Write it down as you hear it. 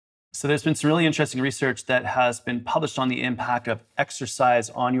So there's been some really interesting research that has been published on the impact of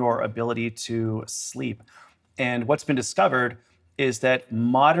exercise on your ability to sleep. And what's been discovered is that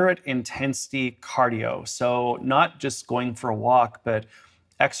moderate intensity cardio, so not just going for a walk, but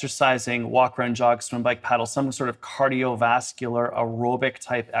exercising, walk, run, jog, swim, bike, paddle, some sort of cardiovascular aerobic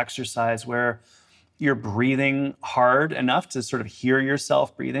type exercise where you're breathing hard enough to sort of hear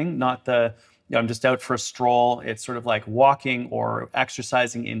yourself breathing, not the, I'm just out for a stroll. It's sort of like walking or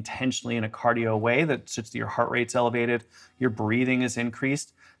exercising intentionally in a cardio way that such that your heart rate's elevated, your breathing is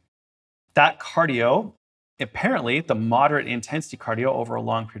increased. That cardio, apparently the moderate intensity cardio over a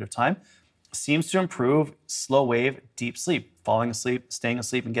long period of time, seems to improve slow wave deep sleep, falling asleep, staying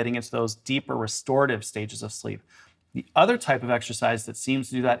asleep, and getting into those deeper restorative stages of sleep. The other type of exercise that seems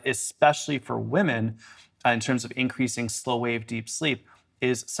to do that, especially for women, in terms of increasing slow wave deep sleep,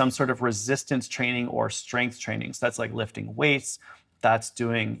 is some sort of resistance training or strength training. So that's like lifting weights, that's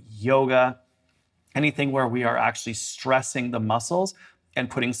doing yoga, anything where we are actually stressing the muscles and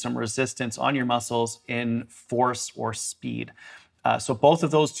putting some resistance on your muscles in force or speed. So both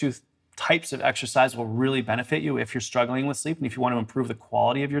of those two types of exercise will really benefit you if you're struggling with sleep. And if you want to improve the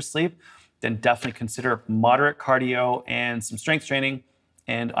quality of your sleep, then definitely consider moderate cardio and some strength training.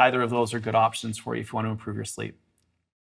 And either of those are good options for you if you want to improve your sleep.